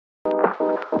مرحبا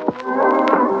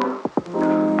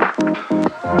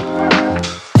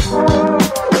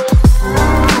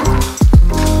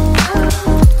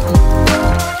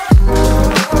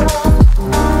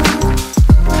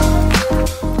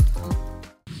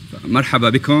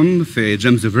بكم في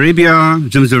جيمز اوف ارابيا.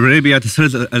 جيمز اوف ارابيا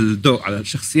تسلط الضوء على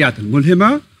الشخصيات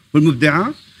الملهمة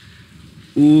والمبدعة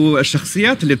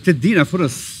والشخصيات اللي بتدينا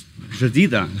فرص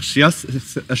جديدة،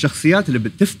 الشخصيات اللي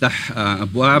بتفتح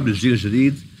أبواب للجيل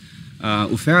الجديد.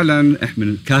 وفعلا احنا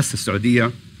من كاس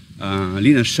السعودية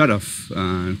لينا الشرف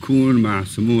نكون مع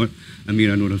سمو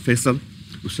أميرة نور الفيصل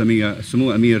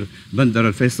وسمو أمير بندر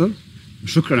الفيصل.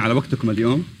 شكرا على وقتكم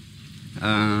اليوم،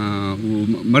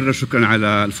 ومرة شكرا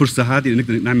على الفرصة هذه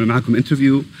نقدر نعمل معكم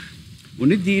انترفيو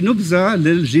وندي نبذة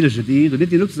للجيل الجديد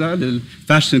وندي نبذة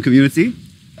للفاشن كوميونتي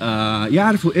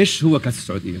يعرفوا إيش هو كاس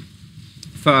السعودية.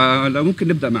 فلو ممكن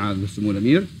نبدأ مع السمو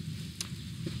الأمير،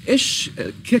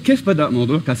 كيف بدأ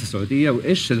موضوع كاس السعودية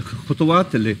وإيش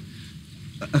الخطوات اللي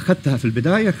أخذتها في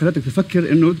البداية خلتك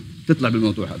تفكر إنه تطلع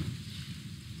بالموضوع هذا؟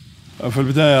 في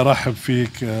البداية أرحب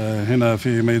فيك هنا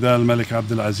في ميدان الملك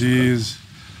عبد العزيز،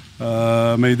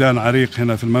 ميدان عريق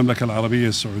هنا في المملكة العربية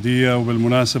السعودية.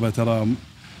 وبالمناسبة ترى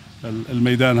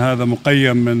الميدان هذا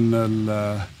مقيم من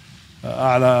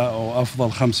أعلى أو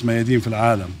أفضل 5 ميادين في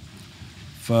العالم،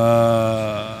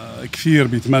 فكثير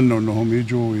بيتمنوا أنهم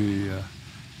يجوا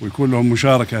ويكون لهم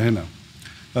مشاركة هنا.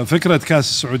 فكرة كاس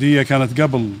السعودية كانت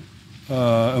قبل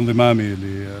انضمامي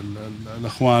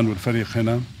للأخوان والفريق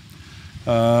هنا.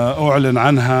 أعلن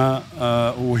عنها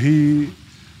وهي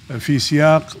في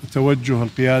سياق توجه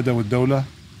القيادة والدولة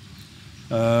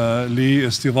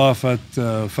لاستضافة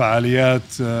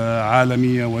فعاليات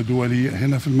عالمية ودولية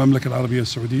هنا في المملكة العربية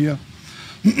السعودية.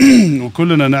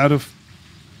 وكلنا نعرف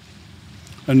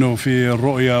أنه في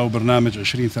الرؤية وبرنامج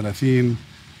 2030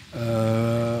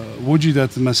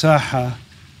 وجدت مساحة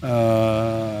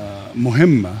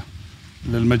مهمة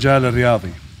للمجال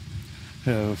الرياضي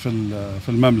في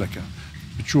المملكة.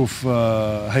 بتشوف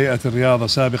هيئة الرياضة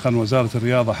سابقا، وزارة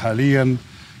الرياضة حاليا،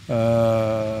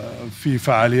 في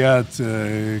فعاليات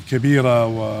كبيرة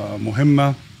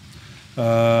ومهمة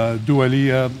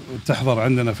دولية تحضر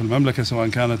عندنا في المملكة، سواء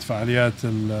كانت فعاليات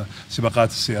سباقات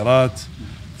السيارات،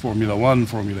 فورمولا 1،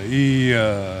 فورمولا إي،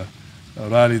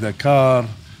 رالي دكار،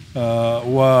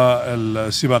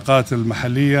 والسباقات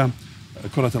المحلية،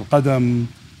 كرة القدم،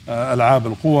 ألعاب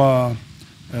القوى،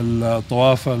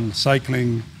 الطواف،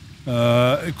 السايكلينج،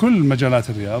 كل مجالات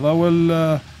الرياضة.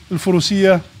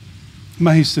 والفروسية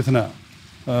ما هي استثناء.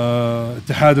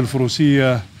 اتحاد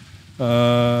الفروسية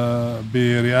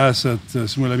برئاسة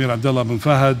سمو الأمير عبد الله بن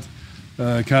فهد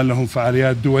كان لهم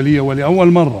فعاليات دولية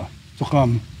ولأول مرة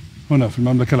تقام هنا في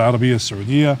المملكة العربية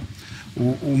السعودية،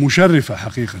 ومشرفة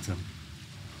حقيقة.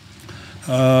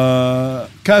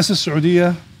 كأس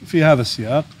السعودية في هذا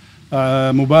السياق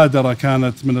مبادرة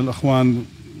كانت من الأخوان،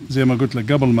 زي ما قلت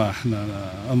لك قبل ما احنا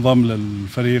انضم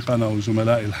للفريق أنا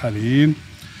وزملائي الحاليين.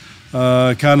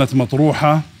 كانت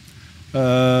مطروحة،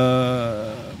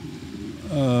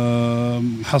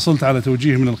 حصلت على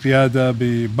توجيه من القيادة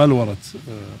ببلورة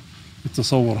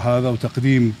التصور هذا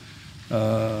وتقديم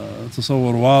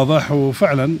تصور واضح،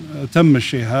 وفعلا تم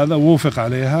الشيء هذا ووافق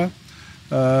عليها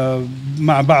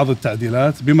مع بعض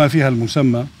التعديلات بما فيها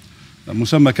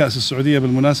مسمى كأس السعودية.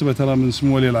 بالمناسبة ترى من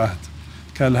سمو ولي العهد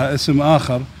كان لها اسم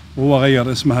آخر وهو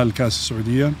غير اسمها الكأس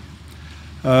السعودية.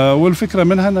 والفكرة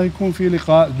منها أنه يكون في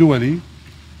لقاء دولي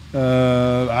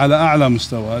على أعلى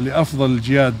مستوى لأفضل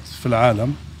الجياد في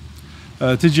العالم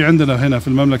تجي عندنا هنا في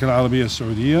المملكة العربية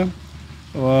السعودية،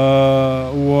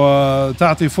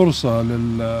 وتعطي فرصة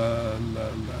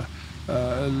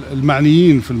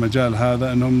للمعنيين في المجال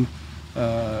هذا أنهم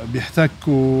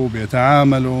بيحتكوا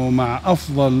بيتعاملوا مع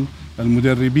أفضل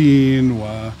المدربين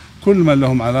وكل من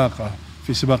لهم علاقة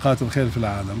في سباقات الخيل في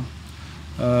العالم.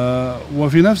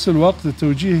 وفي نفس الوقت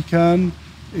التوجيه كان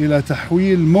إلى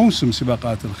تحويل موسم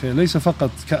سباقات الخيل، ليس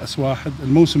فقط كأس واحد،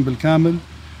 الموسم بالكامل،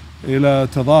 إلى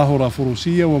تظاهرة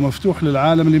فروسية ومفتوح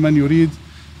للعالم لمن يريد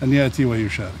أن يأتي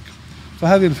ويشارك.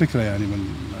 فهذه الفكرة يعني من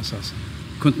أساسها.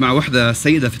 كنت مع واحدة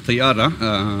سيدة في الطيارة،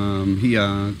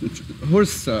 هي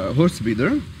هورس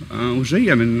بريدر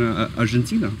وجاية من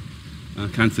أرجنتينا،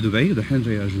 كانت في دبي ودحين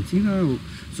جاية أرجنتينا.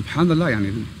 وسبحان الله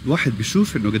يعني الواحد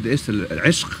بيشوف إنه قد إيش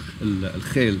العشق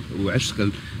الخيل وعشق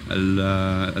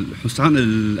الحصان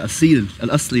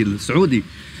الأصلي السعودي.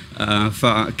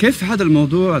 فكيف هذا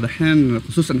الموضوع دحين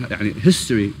خصوصا يعني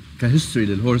كهيستوري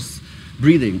للهورس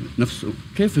بريدنج نفسه،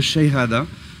 كيف الشيء هذا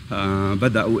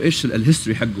بدأ وإيش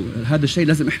الهيستوري حقه؟ هذا الشيء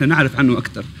لازم إحنا نعرف عنه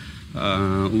أكثر،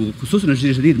 وخصوصا الجيل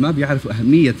الجديد ما بيعرفوا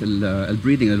أهمية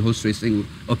البريدنج للهورس ريسنج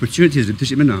والأوبورتيونيتيز اللي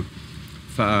بتجي منها.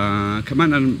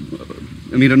 فكمان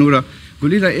أميرة نورة،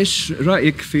 قولي لي إيش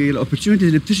رأيك في الأوبورتيونيتيز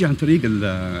اللي بتجي عن طريق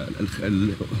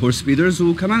الهورس بيدرز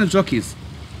وكمان الجوكيز؟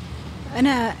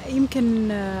 أنا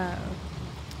يمكن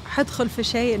حدخل في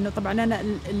شيء إنه طبعا أنا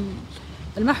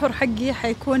المحور حقي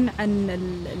حيكون عن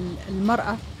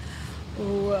المرأة،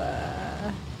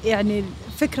 ويعني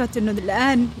فكرة إنه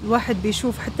الآن الواحد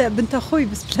بيشوف حتى بنت أخوي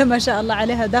بسم الله ما شاء الله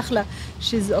عليها داخلة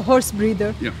she's a horse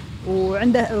breeder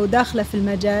وداخلة في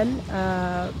المجال.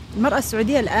 المرأة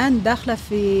السعودية الآن داخلة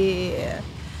في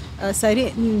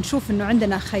صايرين نشوف إنه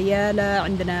عندنا خيالة،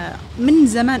 عندنا من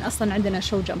زمان أصلا عندنا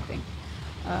شو جامبينج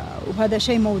وهذا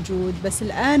شيء موجود، بس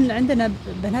الآن عندنا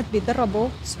بنات بيتدربوا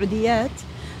سعوديات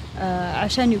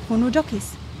عشان يكونوا جوكيز.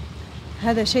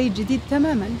 هذا شيء جديد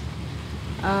تماما.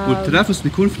 والتنافس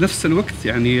بيكون في نفس الوقت،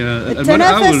 يعني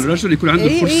المرأة والرجل يكون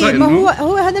عنده فرصة ما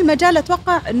هو هذا المجال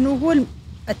أتوقع إنه هو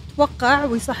أتوقع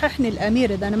ويصححني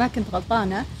الأمير إذا أنا ما كنت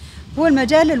غلطانة، هو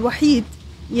المجال الوحيد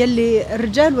يلي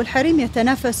الرجال والحريم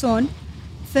يتنافسون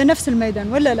في نفس الميدان،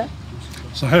 ولا لا؟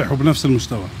 صحيح، وبنفس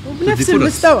المستوى. وبنفس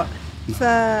المستوى.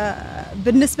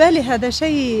 فبالنسبة لي هذا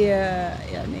شيء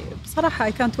يعني بصراحة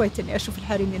I can't wait إني أشوف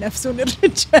الحريم ينافسون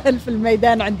الرجال في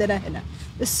الميدان عندنا هنا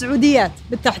السعوديات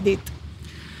بالتحديد.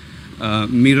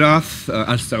 ميراث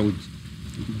آل سعود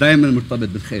دائما مرتبط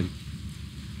بالخيل،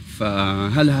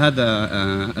 فهل هذا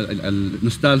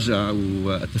النوستالجيا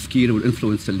والتفكير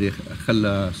والانفلونس اللي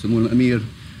خلى سمو الأمير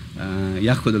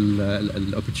ياخذ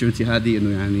الاوبورتيونيتي هذه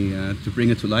انه يعني to bring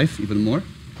it to life even more؟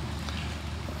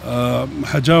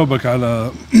 حجاوبك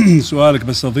على سؤالك،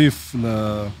 بس أضيف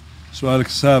لسؤالك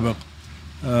السابق.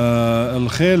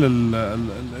 الخيل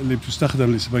اللي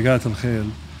بتستخدم لسباقات الخيل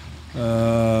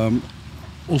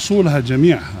أصولها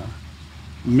جميعها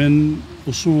من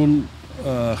أصول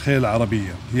خيل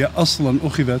عربية، هي أصلا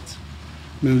أخذت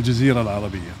من الجزيرة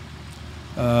العربية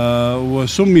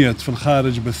وسميت في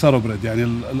الخارج بالثروبريد يعني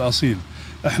الأصيل.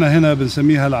 احنا هنا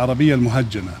بنسميها العربية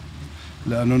المهجنة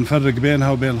لأنه نفرق بينها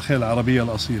وبين الخيل العربية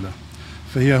الأصيلة.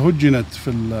 فهي هجنت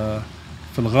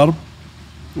في الغرب،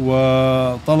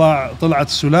 وطلعت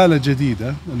سلالة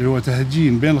جديدة اللي هو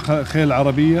تهجين بين الخيل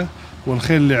العربية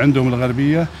والخيل اللي عندهم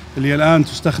الغربية، اللي الآن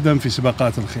تستخدم في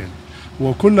سباقات الخيل،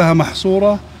 وكلها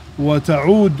محصورة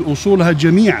وتعود أصولها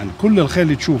جميعا. كل الخيل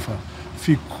اللي تشوفها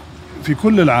في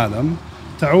كل العالم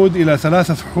تعود إلى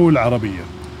 3 فحول عربية،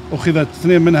 أخذت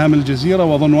 2 منها من الجزيرة،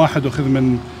 وأظن 1 أخذ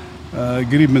من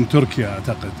قريب من تركيا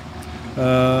أعتقد،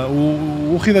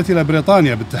 وأخذت إلى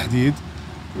بريطانيا بالتحديد،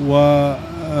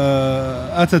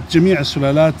 وأتت جميع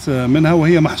السلالات منها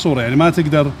وهي محصورة، يعني ما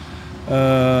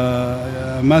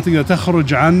تقدر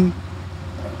تخرج عن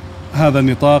هذا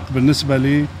النطاق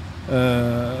بالنسبة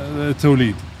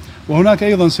للتوليد. وهناك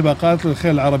أيضا سباقات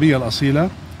للخيل العربية الأصيلة،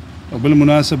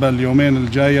 وبالمناسبة اليومين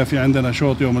الجاية في عندنا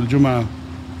شوط يوم الجمعة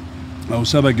أو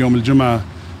سبق يوم الجمعة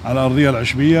على الأرضية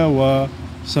العشبية،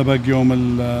 وسبق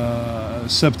يوم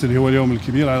السبت اللي هو اليوم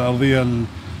الكبير على الأرضية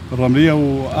الرملية.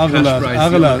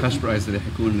 وأغلى كاش برايز اللي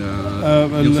حيكون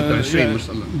يوم 26 ما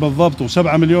شاء الله بالضبط، و7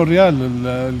 مليون ريال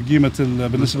القيمة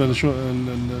بالنسبة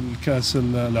للكاس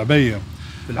العبية.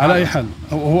 على أي حال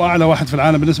هو أعلى واحد في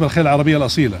العالم بالنسبة للخيل العربية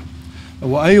الأصيلة،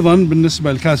 وأيضا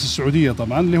بالنسبة للكاس السعودية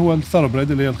طبعا اللي هو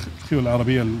الثروبريد اللي هي الخيول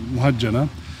العربية المهجنة.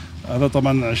 هذا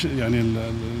طبعا يعني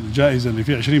الجائزة اللي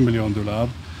فيه 20 مليون دولار،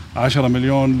 10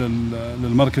 مليون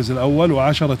للمركز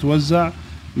الأول، و10 توزع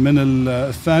من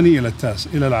الثاني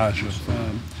إلى العاشر.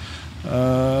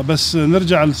 بس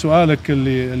نرجع لسؤالك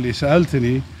اللي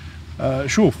سألتني.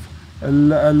 شوف،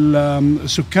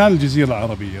 سكان الجزيرة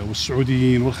العربية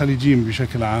والسعوديين والخليجيين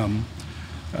بشكل عام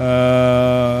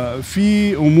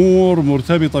في أمور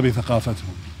مرتبطة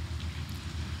بثقافتهم،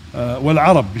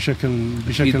 والعرب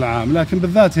بشكل عام، لكن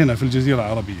بالذات هنا في الجزيرة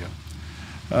العربية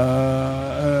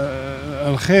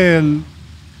الخيل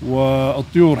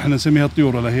والطيور، احنا نسميها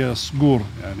الطيور اللي هي الصقور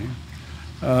يعني،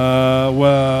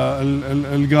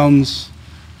 والقنص،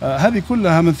 هذه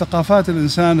كلها من ثقافات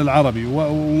الإنسان العربي،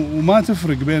 وما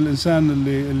تفرق بين الإنسان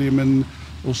اللي من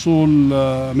أصول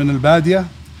من البادية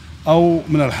أو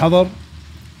من الحضر،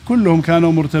 كلهم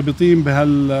كانوا مرتبطين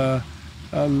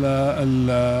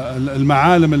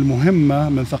المعالم المهمة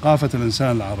من ثقافة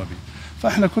الإنسان العربي.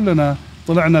 فإحنا كلنا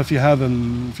طلعنا في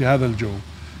هذا الجو.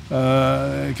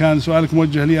 كان سؤالك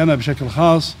موجه لي أنا بشكل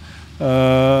خاص.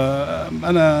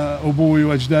 أنا أبوي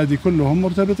وأجدادي كلهم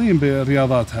مرتبطين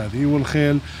بالرياضات هذه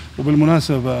والخيل.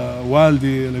 وبالمناسبة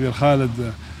والدي الأمير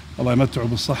خالد الله يمتعه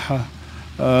بالصحة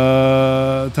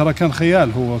ترى كان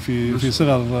خيال هو في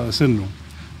صغر سنه،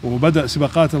 وبدأ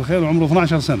سباقات الخيل وعمره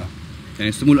 12 سنة.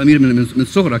 يعني سمو الأمير من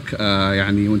صغرك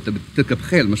يعني وأنت بتركب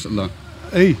خيل ما شاء الله.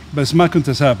 أي بس ما كنت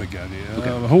سابق يعني.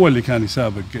 هو اللي كان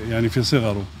يسابق يعني في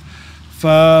صغره.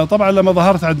 فطبعا لما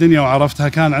ظهرت على الدنيا وعرفتها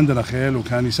كان عندنا خيل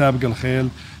وكان يسابق الخيل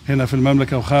هنا في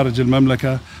المملكة وخارج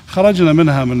المملكة. خرجنا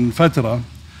منها من فترة،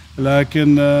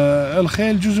 لكن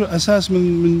الخيل جزء أساس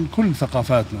من كل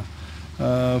ثقافاتنا،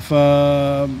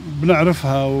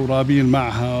 فبنعرفها ورابين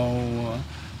معها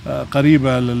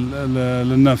وقريبة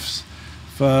للنفس.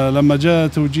 فلما جاء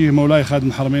توجيه مولاي خادم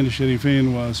الحرمين الشريفين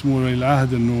وسمو ولي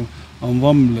العهد أنه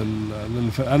انضم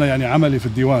أنا يعني عملي في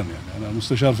الديوان، يعني أنا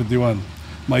مستشار في الديوان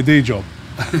my day job.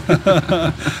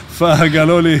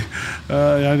 فقالوا لي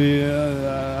يعني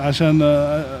عشان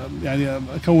يعني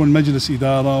أكون مجلس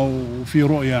إدارة وفي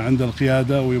رؤية عند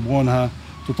القيادة ويبغونها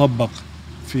تطبق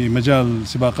في مجال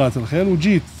سباقات الخيل،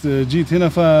 وجيت هنا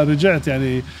فرجعت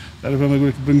يعني تعرف لما يقول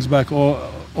لك brings back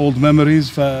old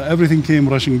memories، ف everything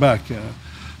came rushing back.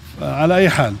 على أي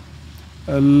حال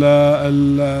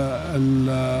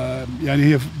يعني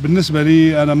هي بالنسبة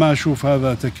لي أنا ما أشوف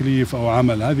هذا تكليف أو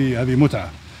عمل، هذه متعة.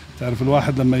 تعرف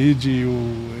الواحد لما يجي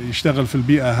ويشتغل في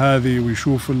البيئة هذه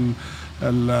ويشوف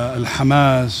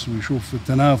الحماس ويشوف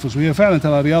التنافس، وهي فعلا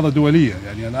ترى رياضة دولية.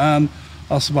 يعني الآن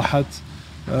أصبحت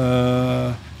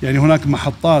يعني هناك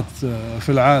محطات في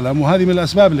العالم، وهذه من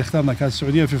الأسباب اللي اخترنا كأس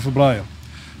السعودية في فبراير.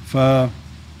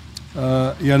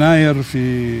 يناير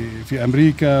في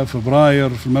أمريكا، فبراير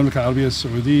في المملكة العربية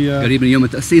السعودية، قريب من يوم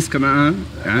التأسيس كمان.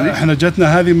 يعني احنا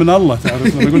جتنا هذه من الله،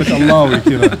 تعرف لما يقول لك الله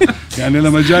كذا. يعني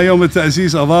لما جاء يوم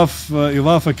التأسيس أضاف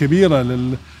إضافة كبيرة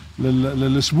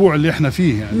للأسبوع اللي احنا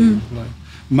فيه، يعني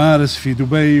مارس في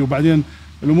دبي، وبعدين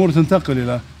الأمور تنتقل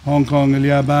إلى هونغ كونغ،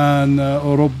 اليابان،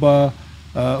 أوروبا،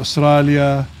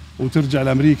 أستراليا، وترجع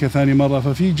لأمريكا ثاني مرة.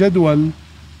 ففي جدول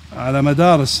على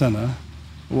مدار السنة،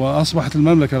 وأصبحت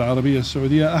المملكة العربية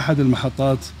السعودية أحد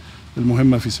المحطات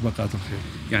المهمة في سباقات الخيل.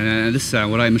 يعني أنا لسه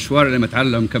وراي مشوار لما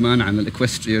أتعلم كمان عن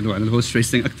الإكويستريال وعن الهورس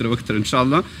ريسينج أكثر وأكثر إن شاء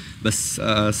الله. بس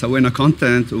سوينا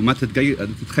كونتنت وما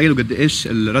تتخيلوا قد إيش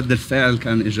رد الفعل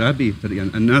كان إيجابي. يعني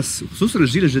الناس خصوصا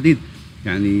الجيل الجديد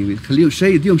يعني يخليهم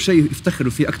شيء يديهم شيء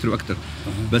يفتخروا فيه أكثر وأكثر.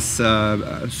 بس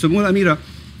سمو الأميرة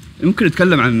ممكن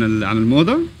نتكلم عن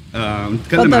الموضة،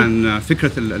 ونتكلم عن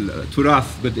فكرة التراث،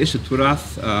 قد إيش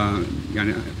التراث.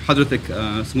 يعني حضرتك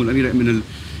سمو الأميرة من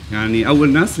يعني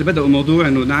أول ناس اللي بدأوا الموضوع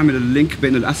إنه نعمل اللينك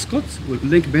بين الأسكوت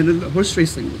واللينك بين الهورس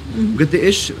ريسينج، وقد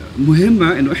إيش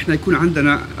مهمة إنه إحنا يكون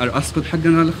عندنا الأسكوت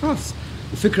حقنا الخاص،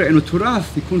 وفكرة إنه التراث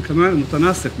يكون كمان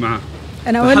متناسق معه.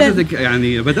 أنا حضرتك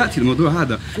يعني بدأتي الموضوع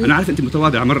هذا. أنا عارف أنت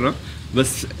متواضعة مرة،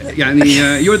 بس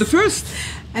يعني you're the first.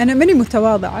 أنا ماني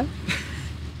متواضعة.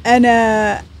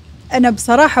 أنا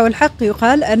بصراحة والحق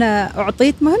يقال أنا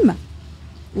أعطيت مهمة،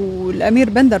 والأمير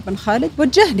بندر بن خالد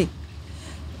وجهني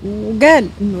وقال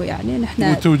إنه يعني نحن،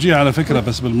 والتوجيه على فكرة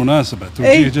بس بالمناسبة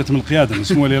توجيه جت من القيادة من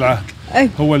سمو ولي العهد.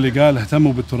 هو اللي قال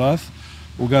اهتموا بالتراث،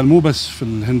 وقال مو بس في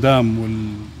الهندام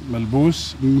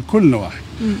والملبوس، من كل نواحي.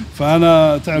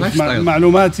 فأنا تعرف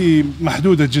معلوماتي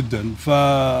محدودة جدا،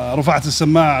 فرفعت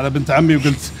السماعة على بنت عمي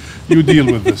وقلت you deal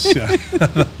with this يعني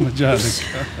مجالك.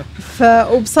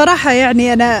 وبصراحة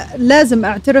يعني أنا لازم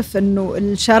أعترف أنه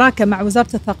الشراكة مع وزارة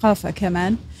الثقافة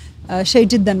كمان شيء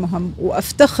جدا مهم،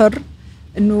 وأفتخر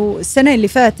أنه السنة اللي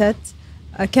فاتت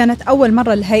كانت أول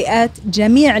مرة الهيئات،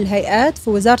 جميع الهيئات في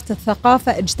وزارة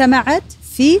الثقافة اجتمعت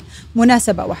في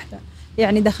مناسبة واحدة،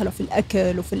 يعني دخلوا في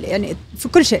الأكل وفي يعني في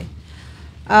كل شيء.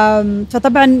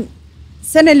 فطبعا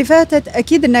السنة اللي فاتت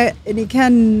أكيد إنه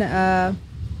كان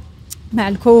مع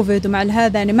الكوفيد ومع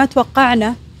هذا يعني ما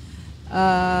توقعنا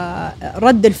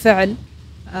رد الفعل،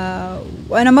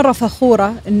 وأنا مرة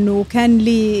فخورة إنه كان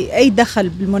لي أي دخل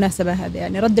بالمناسبة هذه.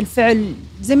 يعني رد الفعل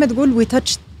زي ما تقول we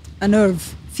touched a nerve،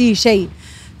 في شيء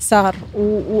صار.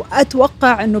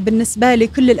 وأتوقع أنه بالنسبة لي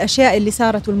كل الأشياء اللي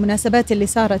صارت والمناسبات اللي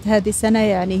صارت هذه السنة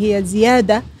يعني هي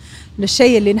زيادة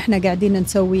للشيء اللي نحن قاعدين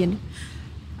نسويه.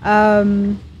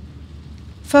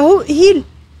 هي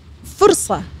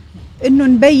فرصة أنه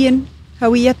نبين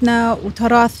هويتنا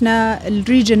وتراثنا،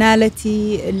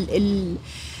 الريجناليتي،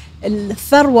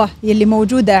 الثروة اللي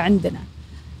موجودة عندنا.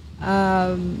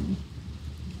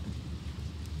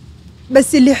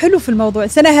 بس اللي حلو في الموضوع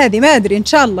السنة هذه ما أدري، إن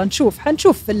شاء الله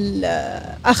حنشوف في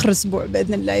آخر أسبوع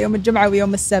بإذن الله، يوم الجمعة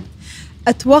ويوم السبت.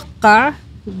 أتوقع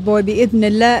بإذن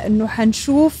الله إنه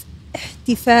حنشوف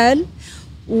احتفال،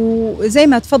 وزي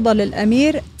ما تفضل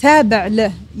الأمير تابع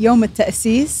له يوم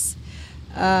التأسيس،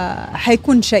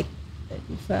 حيكون شيء،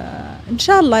 فإن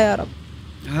شاء الله يا رب.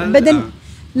 بدل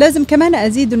لازم كمان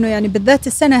أزيد إنه يعني بالذات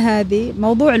السنة هذه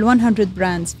موضوع 100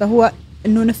 براندز، فهو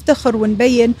إنه نفتخر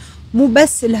ونبين مو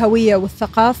بس الهوية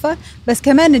والثقافة، بس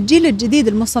كمان الجيل الجديد،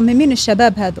 المصممين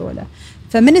الشباب هذولا.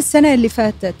 فمن السنة اللي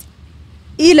فاتت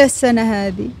إلى السنة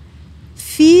هذه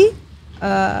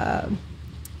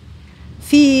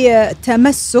في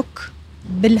تمسك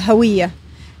بالهوية.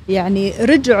 يعني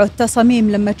رجعوا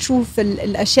التصاميم لما تشوف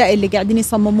الأشياء اللي قاعدين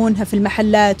يصممونها في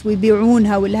المحلات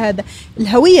ويبيعونها والهذا،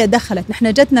 الهوية دخلت.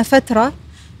 نحن جتنا فترة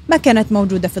ما كانت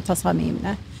موجودة في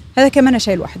تصاميمنا، هذا كمان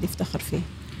شيء الواحد يفتخر فيه.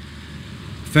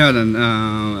 فعلا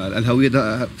الهوية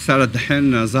ده صارت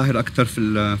دحين ظاهر أكثر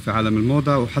في عالم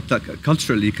الموضة، وحتى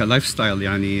culturally كلايف ستايل.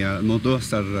 يعني الموضوع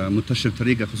صار منتشر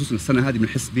بطريقة، خصوصا السنة هذه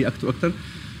بنحس بيه أكثر وأكثر.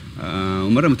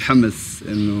 ومرة متحمس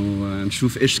إنه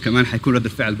نشوف إيش كمان حيكون رد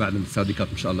الفعل بعد السعودي كاب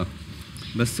إن شاء الله.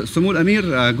 بس سمو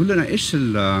الأمير قول لنا إيش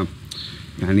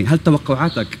يعني هل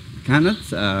توقعاتك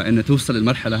كانت إن توصل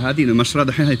للمرحلة هذه؟ إنه المشروع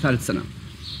دحين هذه ثالث سنة،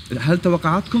 هل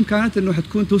توقعاتكم كانت إنه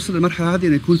حتكون توصل للمرحلة هذه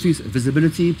إنه يكون في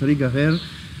فيزيبيليتي بطريقة غير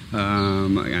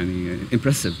يعني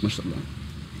impressive ما شاء الله،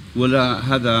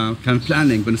 ولا هذا كان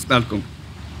بلانينج بالنسبة لكم؟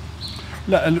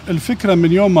 لا، الفكرة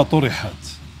من يوم ما طرحت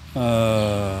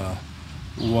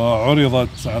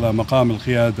وعرضت على مقام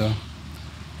القيادة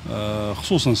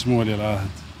خصوصا سمو ولي العهد،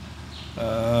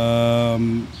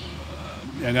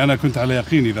 يعني أنا كنت على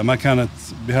يقين إذا ما كانت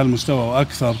بهالمستوى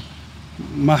وأكثر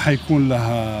ما حيكون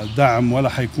لها دعم ولا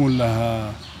حيكون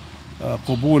لها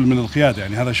قبول من القيادة.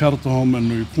 يعني هذا شرطهم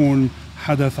أنه يكون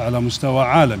حدث على مستوى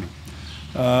عالمي.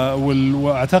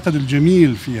 وأعتقد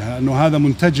الجميل فيها أنه هذا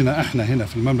منتجنا إحنا هنا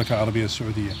في المملكة العربية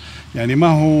السعودية، يعني ما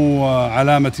هو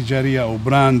علامة تجارية أو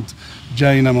براند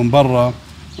جاينا من برا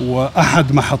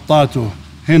وأحد محطاته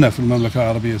هنا في المملكة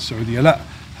العربية السعودية، لا،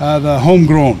 هذا هوم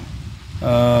جرون.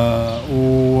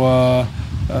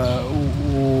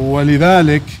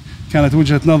 ولذلك كانت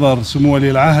وجهة نظر سمو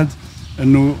ولي العهد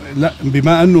أنه لا،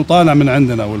 بما أنه طالع من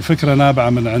عندنا والفكرة نابعة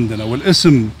من عندنا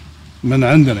والاسم من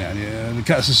عندنا، يعني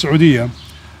الكأس السعودية،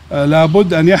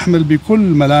 لابد أن يحمل بكل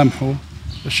ملامحه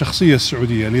الشخصية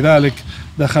السعودية. لذلك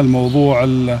دخل موضوع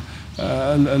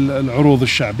العروض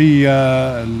الشعبية،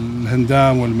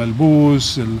 الهندام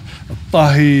والملبوس،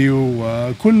 الطهي،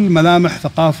 وكل ملامح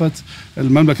ثقافة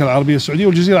المملكة العربية السعودية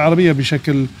والجزيرة العربية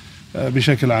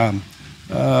بشكل عام.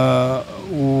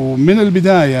 ومن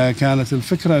البداية كانت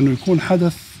الفكرة أنه يكون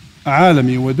حدث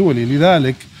عالمي ودولي،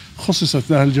 لذلك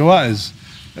خصصت له الجوائز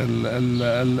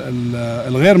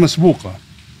الغير مسبوقة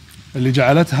اللي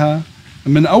جعلتها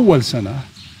من أول سنة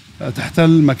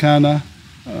تحتل مكانة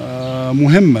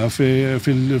مهمة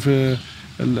في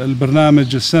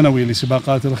البرنامج السنوي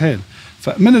لسباقات الخيل.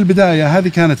 فمن البداية هذه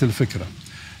كانت الفكرة.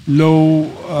 لو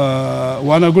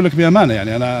وأنا أقول لك بأمانة،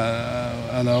 يعني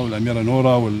أنا والأميرة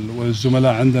نورة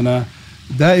والزملاء عندنا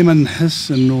دائما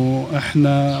نحس إنه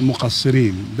إحنا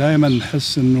مقصرين، دائما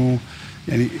نحس إنه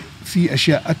يعني في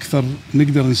أشياء أكثر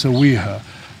نقدر نسويها،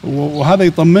 وهذا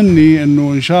يطمني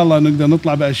إنه إن شاء الله نقدر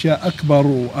نطلع بأشياء أكبر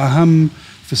وأهم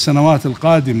في السنوات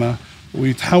القادمة،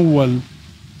 ويتحول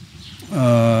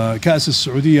كأس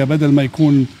السعودية بدل ما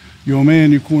يكون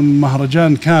يومين يكون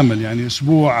مهرجان كامل، يعني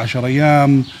أسبوع 10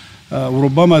 أيام،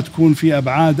 وربما تكون في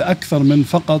أبعاد أكثر من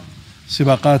فقط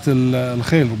سباقات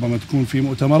الخيل، ربما تكون في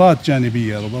مؤتمرات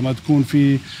جانبية، ربما تكون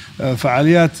في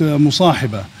فعاليات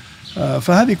مصاحبة.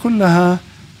 فهذه كلها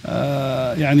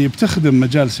يعني بتخدم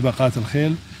مجال سباقات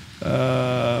الخيل،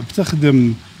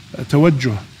 بتخدم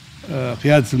توجه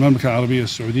قيادة المملكة العربية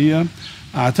السعودية.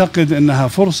 أعتقد أنها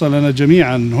فرصة لنا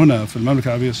جميعا هنا في المملكة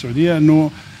العربية السعودية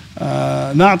أنه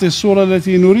نعطي الصورة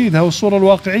التي نريدها والصورة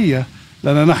الواقعية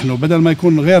لنا نحن، بدل ما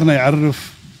يكون غيرنا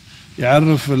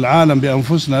يعرف العالم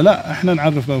بأنفسنا، لا، احنا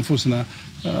نعرف بأنفسنا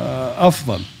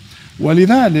أفضل.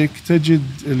 ولذلك تجد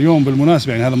اليوم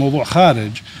بالمناسبة، يعني هذا موضوع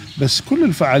خارج، بس كل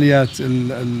الفعاليات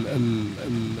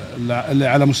اللي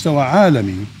على مستوى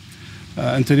عالمي،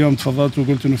 أنت اليوم تفضلت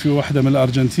وقلت أنه في واحدة من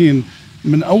الأرجنتين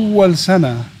من أول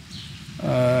سنة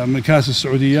من كأس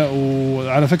السعودية.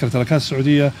 وعلى فكرة ترى كأس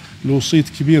السعودية له صيت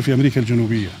كبير في أمريكا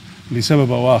الجنوبية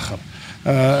لسبب أو آخر،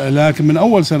 لكن من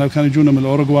أول سنة كانوا يجونا من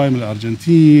الأوروغواي، من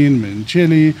الأرجنتين، من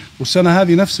تشيلي، والسنة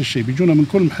هذه نفس الشيء، بيجونا من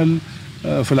كل محل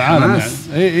في العالم.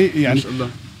 يعني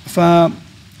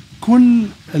فكل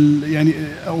يعني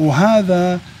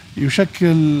وهذا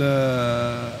يشكل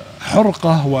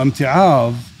حرقة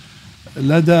وامتعاض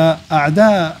لدى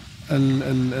أعداء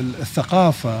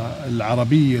الثقافة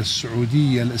العربية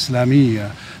السعودية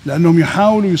الإسلامية، لأنهم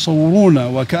يحاولوا يصورونا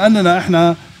وكأننا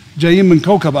إحنا جايين من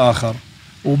كوكب آخر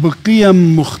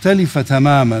وبقيم مختلفة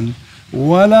تماما،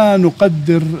 ولا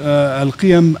نقدر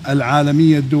القيم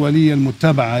العالمية الدولية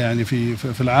المتبعة يعني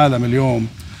في العالم اليوم.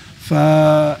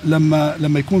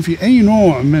 فلما يكون في أي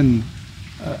نوع من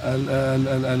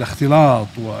الاختلاط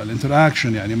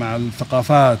والانتراكشن يعني مع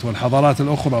الثقافات والحضارات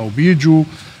الأخرى وبيجوا،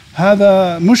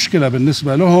 هذا مشكلة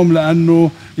بالنسبة لهم،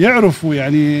 لأنه يعرفوا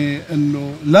يعني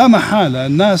أنه لا محالة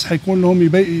الناس حيكون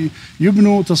لهم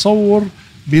يبنوا تصور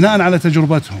بناء على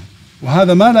تجربتهم،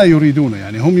 وهذا ما لا يريدونه.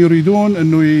 يعني هم يريدون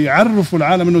أنه يعرفوا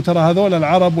العالم أنه ترى هذول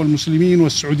العرب والمسلمين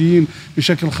والسعوديين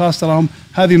بشكل خاص تراهم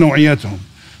هذه نوعيتهم،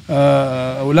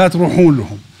 ولا تروحون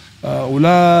لهم،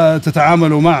 ولا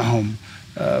تتعاملوا معهم.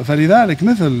 فلذلك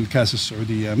مثل كأس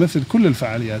السعودية، مثل كل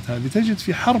الفعاليات هذه، تجد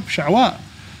في حرب شعواء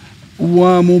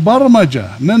ومبرمجة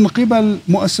من قبل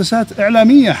مؤسسات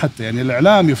إعلامية حتى. يعني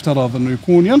الإعلام يفترض أنه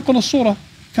يكون ينقل الصورة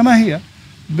كما هي،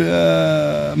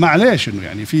 معليش أنه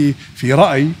يعني في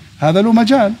رأي هذا له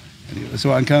مجال، يعني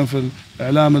سواء كان في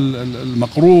الإعلام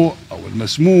المقروء أو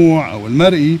المسموع أو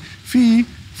المرئي، في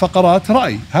فقرات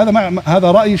رأي،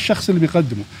 هذا رأي الشخص اللي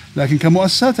بيقدمه. لكن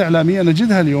كمؤسسات إعلامية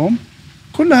نجدها اليوم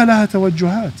كلها لها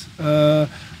توجهات،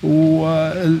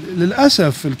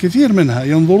 وللأسف الكثير منها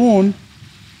ينظرون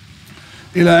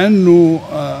إلى أنه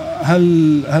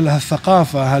هل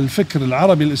الثقافة، هل الفكر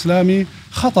العربي الإسلامي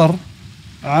خطر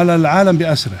على العالم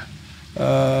بأسره.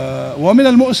 ومن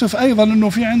المؤسف أيضا أنه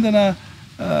في عندنا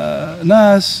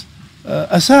ناس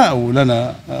أساءوا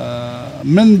لنا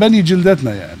من بني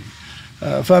جلدتنا يعني.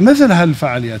 فمثل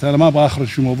هالفعاليات، أنا ما أبغى أخرج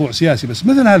في موضوع سياسي، بس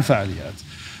مثل هالفعاليات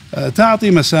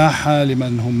تعطي مساحة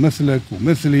لمن هم مثلك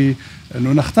ومثلي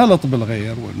أنه نختلط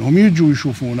بالغير، وأنهم يجوا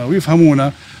يشوفونا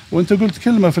ويفهمونا. وأنت قلت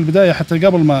كلمة في البداية حتى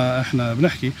قبل ما إحنا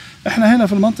بنحكي، إحنا هنا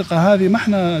في المنطقة هذه ما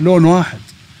إحنا لون واحد،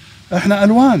 إحنا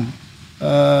ألوان.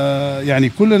 يعني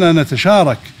كلنا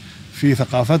نتشارك في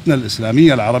ثقافتنا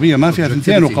الإسلامية العربية، ما فيها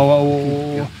ثنتين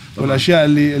والأشياء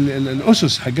اللي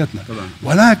الأسس حقتنا.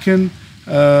 ولكن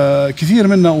كثير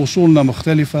منا أصولنا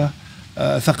مختلفة.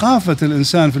 ثقافة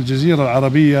الإنسان في الجزيرة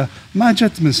العربية ما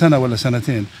جت من سنة ولا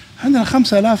سنتين، عندنا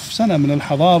 5000 سنة من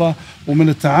الحضارة ومن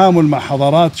التعامل مع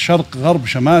حضارات شرق غرب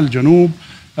شمال جنوب،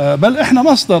 بل إحنا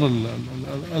مصدر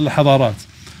الحضارات.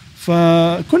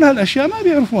 فكل هالأشياء ما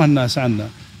بيعرفوها الناس عنا.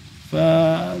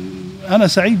 فأنا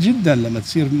سعيد جدا لما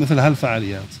تصير مثل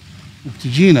هالفعاليات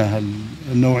وبتجينا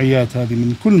النوعيات هذه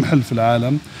من كل محل في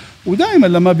العالم، ودائما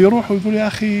لما بيروحوا يقول يا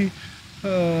أخي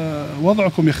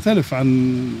وضعكم يختلف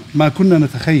عن ما كنا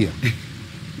نتخيل.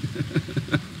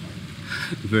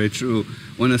 Very true.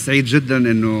 وأنا سعيد جدا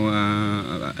إنه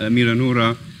الأميرة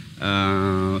نورة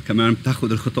كمان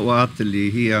بتاخذ الخطوات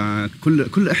اللي هي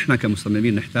كل إحنا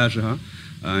كمصممين نحتاجها.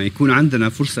 يكون عندنا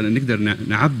فرصة إن نقدر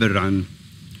نعبر عن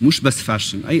مش بس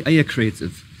فاشن، أي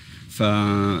كرياتيف.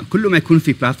 فكل ما يكون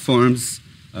في بلاتفورمز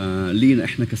لينا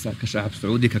إحنا كشعب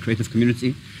سعودي ككرياتيف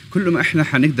كوميونتي، كل ما إحنا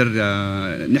حنقدر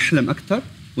نحلم أكثر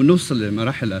ونوصل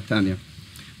لمراحل ثانية.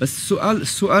 بس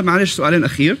السؤال معلش سؤالين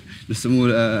أخير لسمو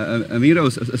أميرة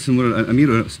وسمو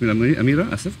الأمير وسمو الأميرة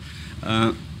آسف.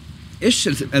 إيش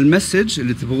المسج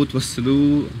اللي تبغوا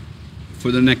توصلوه for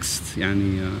the next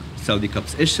يعني سعودي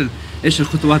كابس؟ إيش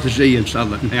الخطوات الجاية إن شاء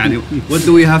الله يعني what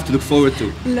do we have to look forward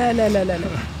to؟ لا لا لا لا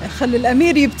لا، خلي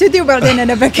الأمير يبتدي وبعدين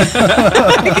أنا بكمل.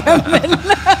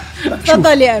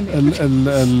 تفضل يا أمير.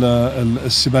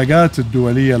 السباقات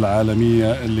الدولية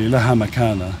العالمية اللي لها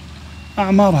مكانة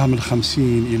أعمارها من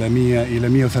 50 إلى 100 إلى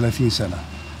 130 سنة.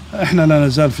 إحنا لا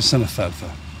نزال في السنة الثالثة،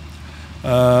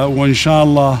 وإن شاء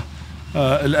الله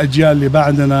الأجيال اللي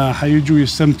بعدنا حيجوا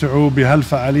يستمتعوا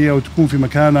بهالفعالية وتكون في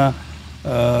مكانة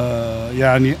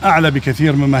يعني أعلى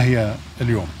بكثير مما هي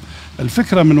اليوم.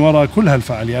 الفكرة من وراء كل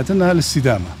هالفعاليات أنها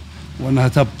الاستدامة، وأنها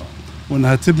تبقى،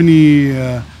 وأنها تبني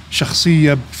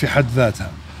شخصية في حد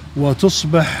ذاتها،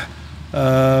 وتصبح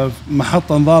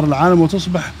محط أنظار العالم،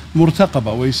 وتصبح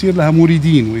مرتقبة، ويصير لها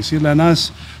مريدين، ويصير لها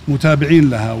ناس متابعين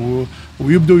لها،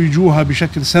 ويبدأوا يجوها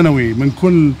بشكل سنوي من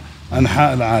كل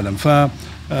أنحاء العالم.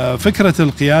 ففكرة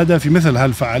القيادة في مثل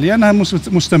هالفعالية أنها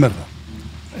مستمرة،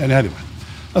 يعني هذه واحدة.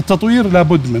 التطوير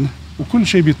لابد منه، وكل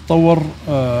شيء بيتطور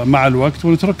مع الوقت،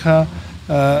 ونتركها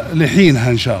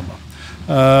لحينها إن شاء الله.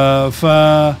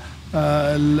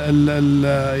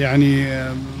 يعني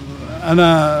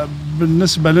أنا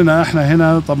بالنسبة لنا إحنا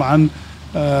هنا طبعا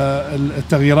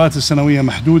التغييرات السنوية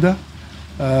محدودة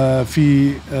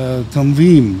في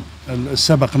تنظيم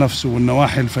السبق نفسه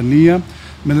والنواحي الفنية.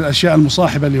 من الأشياء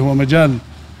المصاحبة اللي هو مجال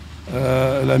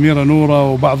الأميرة نورة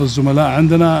وبعض الزملاء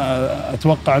عندنا،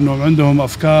 أتوقع أنهم عندهم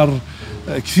أفكار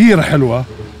كثير حلوة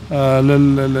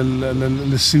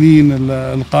للسنين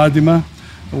القادمة،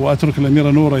 وأترك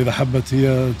الأميرة نورة إذا حبت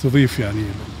هي تضيف. يعني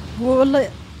والله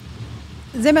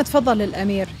زي ما تفضل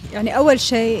الأمير، يعني أول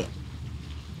شيء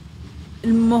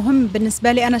المهم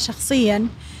بالنسبة لي أنا شخصياً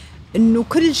إنه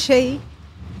كل شيء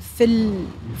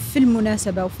في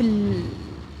المناسبة وفي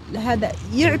هذا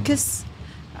يعكس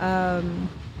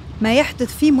ما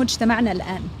يحدث في مجتمعنا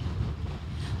الآن.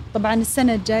 طبعاً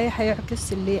السنة الجاية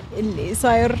حيعكس اللي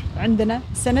صاير عندنا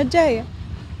السنة الجاية،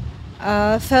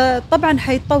 فطبعاً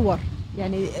حيتطور،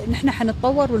 يعني نحن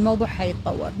حنتطور والموضوع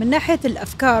حيتطور. من ناحية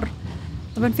الأفكار،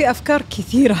 طبعاً في أفكار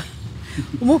كثيرة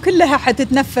ومو كلها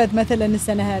حتتنفذ مثلا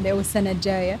السنة هذه أو السنة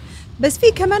الجاية، بس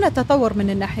في كمان تطور من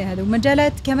الناحية هذه،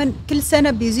 ومجالات كمان كل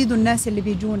سنة بيزيدوا الناس اللي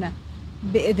بيجونا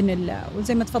بإذن الله.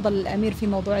 وزي ما تفضل الأمير في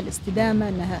موضوع الاستدامة،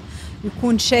 أنها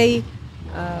يكون شيء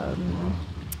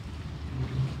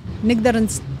نقدر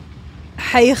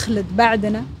حيخلد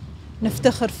بعدنا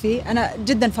نفتخر فيه. أنا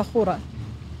جدا فخورة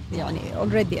يعني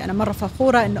already، أنا مرة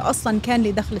فخورة إنه أصلا كان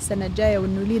لي دخل السنة الجاية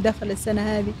وإنه لي دخل السنة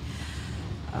هذه.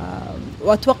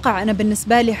 وأتوقع أنا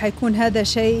بالنسبة لي حيكون هذا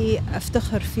شيء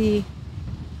أفتخر فيه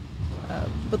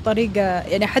بطريقة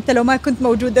يعني حتى لو ما كنت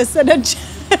موجودة السنة الجاية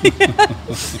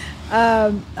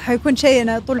حيكون شيء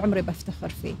أنا طول عمري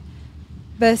بفتخر فيه.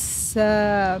 بس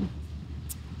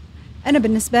أنا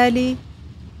بالنسبة لي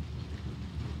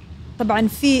طبعا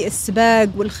في السباق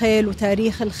والخيل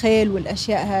وتاريخ الخيل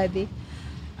والأشياء هذه،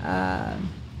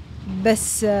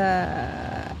 بس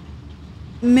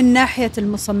من ناحية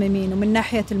المصممين ومن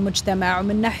ناحية المجتمع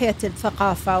ومن ناحية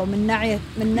الثقافة ومن ناحية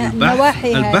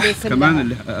النواحي هذه البحث كمان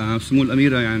اللي سمو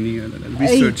الأميرة يعني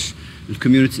الريسيرش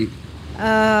الكوميونتي،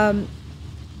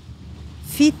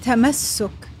 في تمسك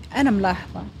أنا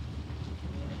ملاحظة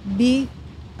بكأس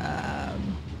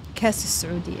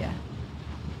السعودية،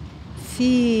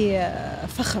 في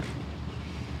فخر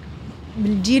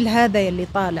بالجيل هذا يلي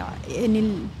طالع.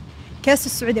 يعني كأس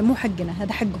السعودية مو حقنا،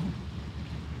 هذا حقهم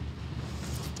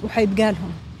وحيبقى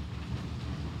لهم.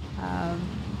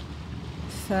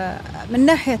 فمن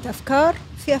ناحية أفكار،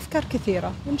 في أفكار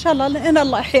كثيرة وإن شاء الله إن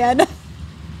الله أحيانا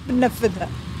بننفذها.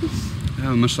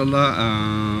 ما شاء الله.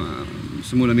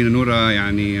 سمو الأميرة نورة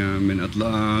يعني من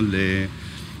أضلاع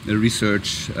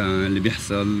للريسيرش اللي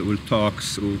بيحصل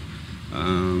والتوكس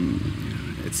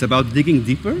it's about digging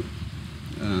deeper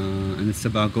and it's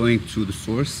about going to the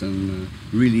source and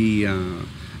really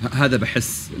هذا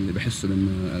اللي بحسه من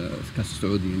كأس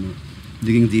السعودي، إنه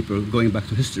digging deeper going back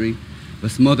to history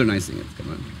بس modernizing it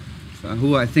كمان.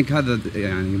 فهو I think هذا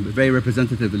يعني very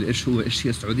representative لإيش هي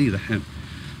السعودية الحين.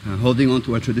 Holding on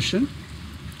to our tradition.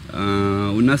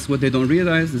 والناس what they don't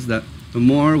realize is that the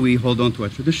more we hold on to our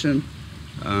tradition,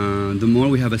 the more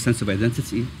we have a sense of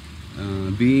identity.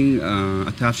 Being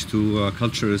attached to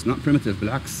culture is not primitive,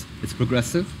 بالعكس it's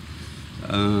progressive.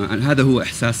 and هذا هو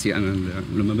إحساسي أنا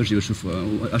لما بجي بشوف.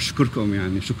 أشكركم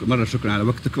يعني مرة شكرا على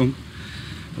وقتكم.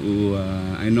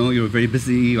 I know you're very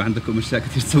busy وعندكم أشياء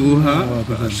كثير تسووها.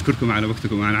 أشكركم على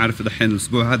وقتكم. أنا عارف الحين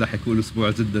الأسبوع هذا حيكون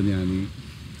أسبوع جدا يعني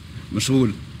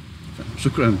مشغول.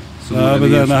 شكرا.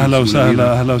 أبدا. أهلا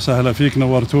وسهلا، أهلا وسهلا فيك،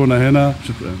 نورتونا هنا.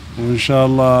 شكرا. وإن شاء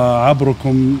الله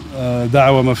عبركم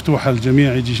دعوة مفتوحة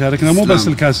للجميع يجي يشاركنا، مو بس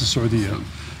الكاس السعودية.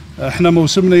 احنا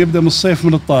موسمنا يبدأ من الصيف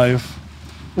من الطائف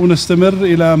ونستمر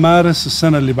إلى مارس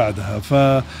السنة اللي بعدها.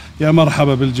 فيا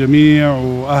مرحبا بالجميع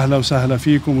وأهلا وسهلا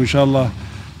فيكم. وإن شاء الله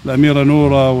الأميرة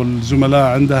نورة والزملاء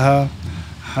عندها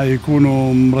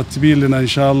حيكونوا مرتبين لنا إن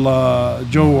شاء الله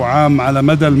جو عام على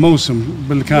مدى الموسم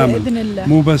بالكامل بإذن الله،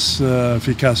 مو بس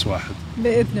في كاس واحد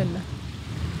بإذن الله.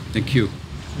 Thank you.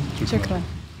 شكرا.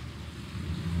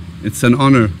 It's an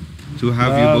honor to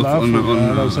have you both on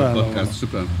our podcast.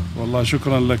 شكرا. والله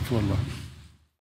شكرا لك والله.